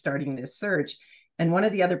I was starting this search. And one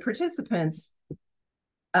of the other participants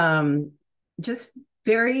just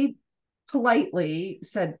very politely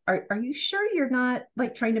said, are you sure you're not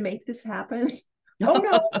like trying to make this happen? Oh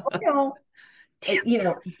no, oh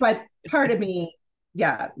no. But part of me,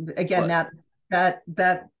 yeah, again, What? that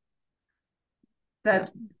that Yeah.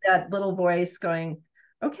 that that little voice going,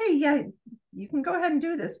 okay, yeah, you can go ahead and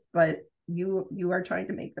do this, but you are trying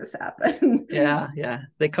to make this happen. Yeah, yeah.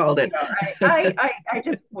 They called it. I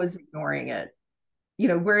just was ignoring it.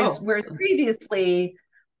 Oh, Whereas previously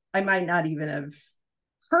I might not even have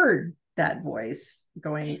heard that voice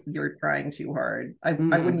going, you're trying too hard. I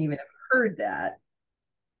wouldn't mm, even have heard that.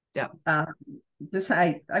 yeah, Um,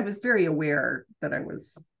 I was very aware that I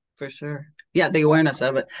was. for sure. Yeah, the awareness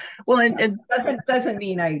of it. Well, Yeah, doesn't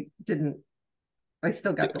mean I didn't. I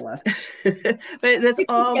still got the lesson. but this I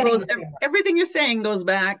keep all getting goes, the same everything you're saying goes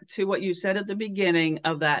back to what you said at the beginning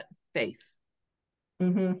of that faith.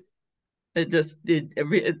 lesson. It just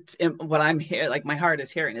what I'm here, like my heart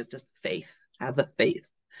is hearing is just faith. Have the faith.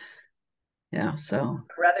 Yeah. So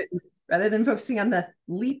Rather than focusing on the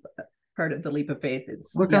leap part of the leap of faith,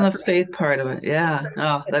 it's work on yeah, the for faith part of it. Yeah.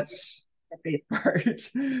 Oh, that's the faith part.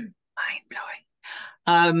 mind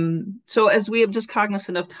blowing. So as we have just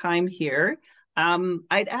cognizant of time here,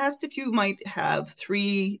 I'd asked if you might have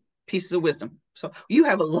three pieces of wisdom. So you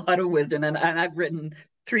have a lot of wisdom, and I've written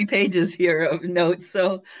 3 pages here of notes.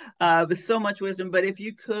 So with so much wisdom, but if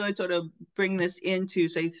you could sort of bring this into,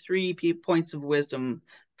 say, three points of wisdom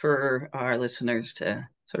for our listeners to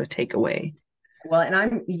sort of take away. Well,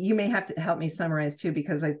 and you may have to help me summarize too,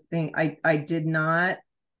 because I think I did not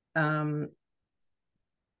um,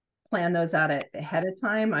 plan those out ahead of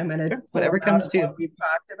time. I'm going to Sure. pull Whatever out comes of to what you. we've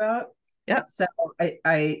talked about. Yeah. So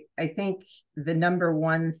I think the number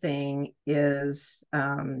one thing is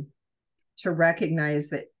to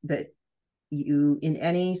recognize that you, in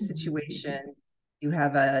any situation, you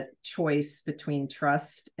have a choice between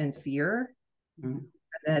trust and fear. Mm-hmm.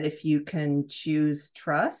 That if you can choose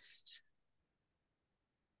trust,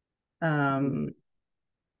 um,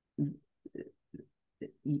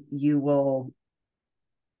 you will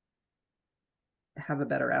have a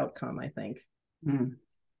better outcome, I think. Mm-hmm.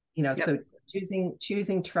 Yep. So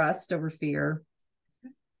choosing trust over fear,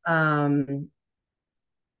 um,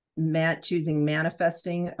 choosing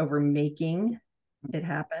manifesting over making it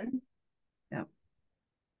happen. Yep.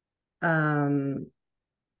 Um,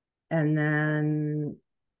 and then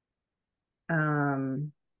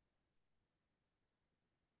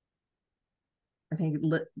I think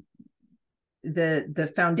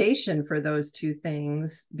the foundation for those two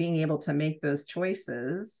things, being able to make those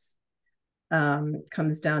choices,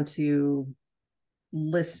 comes down to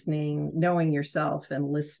listening, knowing yourself,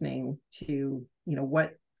 and listening to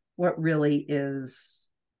what really is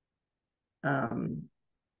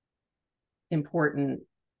important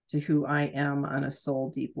to who I am on a soul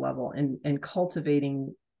deep level, and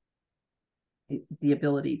cultivating the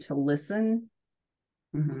ability to listen,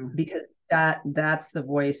 Mm-hmm. because that's the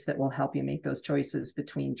voice that will help you make those choices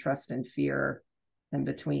between trust and fear, and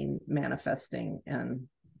between manifesting and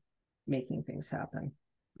making things happen.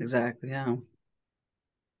 Exactly. Yeah.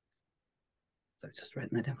 So I've just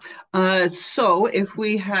written that down. So if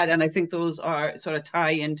we had, and I think those are sort of tie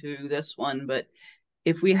into this one, but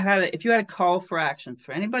if you had a call for action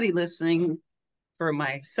for anybody listening, for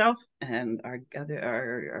myself and our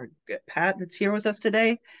Pat that's here with us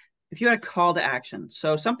today, if you had a call to action,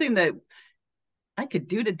 so something that I could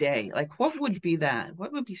do today, like what would be that?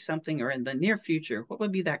 What would be something, or in the near future, what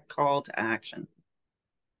would be that call to action?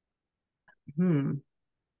 Hmm.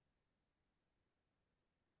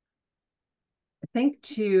 I think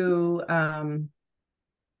to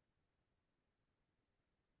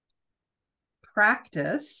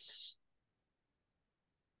practice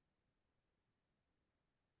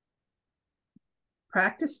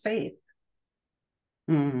faith,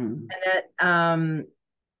 Mm,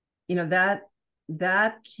 and that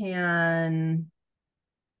that can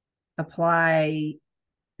apply.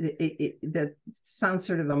 That sounds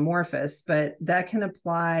sort of amorphous, but that can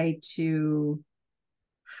apply to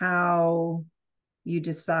how you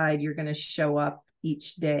decide you're going to show up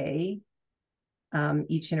each day,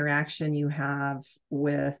 each interaction you have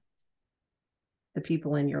with the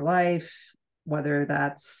people in your life, whether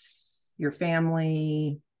that's your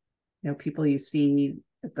family, people you see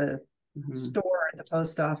at the store, at the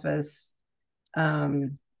post office.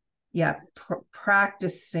 Yeah,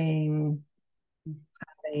 practicing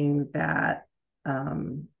having that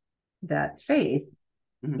faith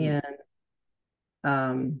in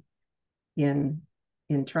um, in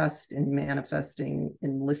trust, in manifesting,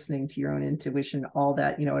 in listening to your own intuition, all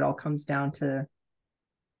that, it all comes down to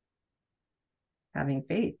having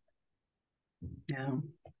faith. Yeah.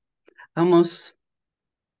 Almost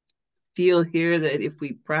feel here that if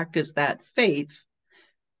we practice that faith,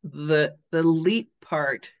 the leap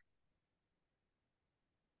part,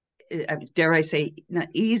 dare I say, not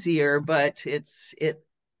easier, but it's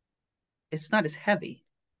not as heavy.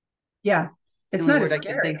 Yeah, The it's only not word as I can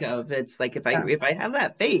scary. think of. It's like if Yeah. I have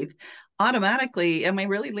that faith, automatically, am I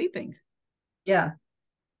really leaping? Yeah.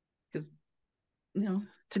 Because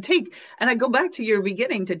to take, and I go back to your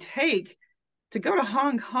beginning, to go to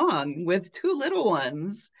Hong Kong with two little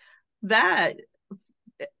ones, that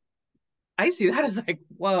I see that as like,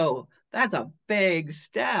 whoa, that's a big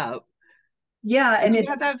step. Yeah, And you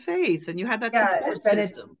had that faith and you had that yeah, support and it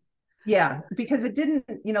system. yeah, because it didn't,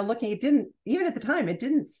 looking, it didn't, even at the time, it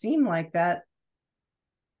didn't seem like that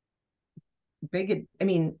big. I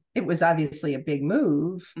mean, it was obviously a big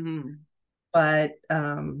move, but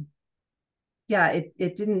yeah,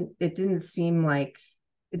 it didn't seem like,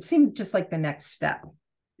 it seemed just like the next step.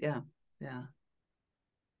 Yeah. Yeah.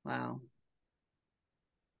 Wow.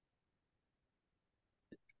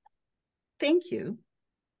 Thank you.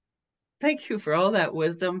 Thank you for all that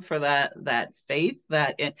wisdom, for that faith,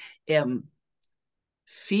 that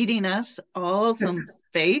feeding us all some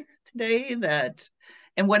faith today, that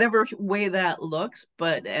in whatever way that looks,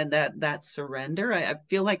 but and that surrender. I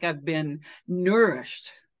feel like I've been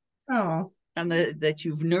nourished, Oh, and that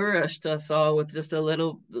you've nourished us all with just a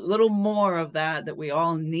little more of that we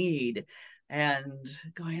all need. And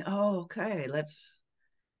going, oh, okay,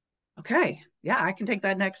 okay, yeah, I can take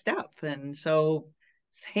that next step. And so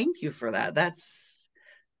thank you for that. That's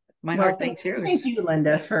my well, heart, thanks yours. thank you,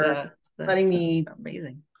 Linda, That's for letting me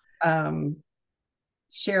amazing. um,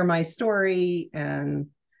 share my story. And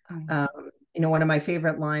Um, one of my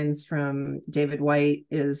favorite lines from David White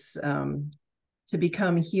is, to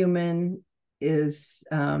become human is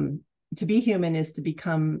to be human is to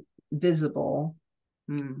become visible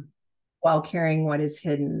while carrying what is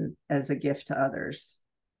hidden as a gift to others.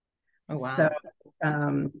 oh So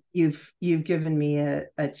wow. you've given me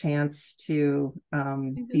a chance to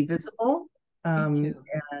be visible, Me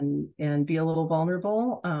too. and be a little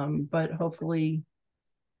vulnerable, but hopefully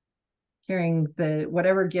carrying the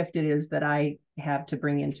whatever gift it is that I have to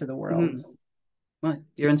bring into the world. Well,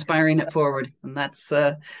 you're inspiring it forward, and that's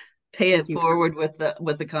pay Thank it you. forward with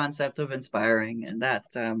the concept of inspiring, and that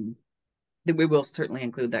we will certainly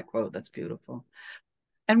include that quote. That's beautiful.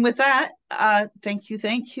 And with that, thank you,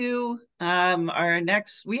 thank you. Our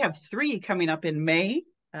next, we have 3 coming up in May,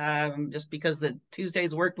 just because the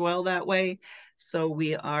Tuesdays worked well that way. So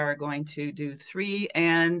we are going to do 3,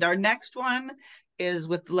 and our next one is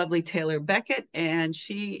with the lovely Taylor Beckett, and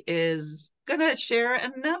she is gonna share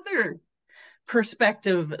another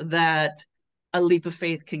perspective that a leap of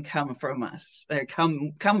faith can come from us, or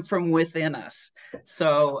come from within us.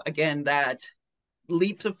 So again, that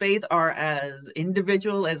leaps of faith are as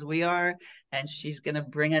individual as we are, and she's going to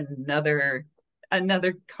bring another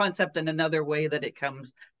concept and another way that it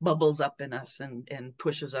comes, bubbles up in us, and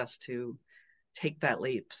pushes us to take that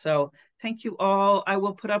leap. So thank you all. I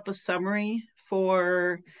will put up a summary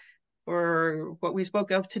for what we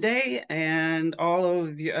spoke of today, and all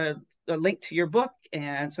of you, a link to your book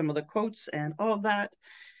and some of the quotes and all of that.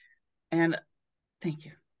 And thank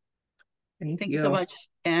you. Thank Thank you so you. much.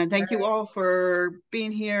 And thank you all for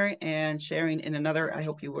being here and sharing in another. I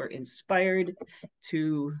hope you were inspired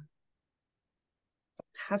to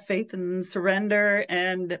have faith and surrender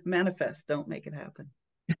and manifest. Don't make it happen.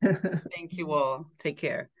 Thank you all. Take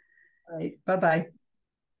care. All right. Bye-bye.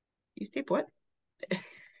 You stay put.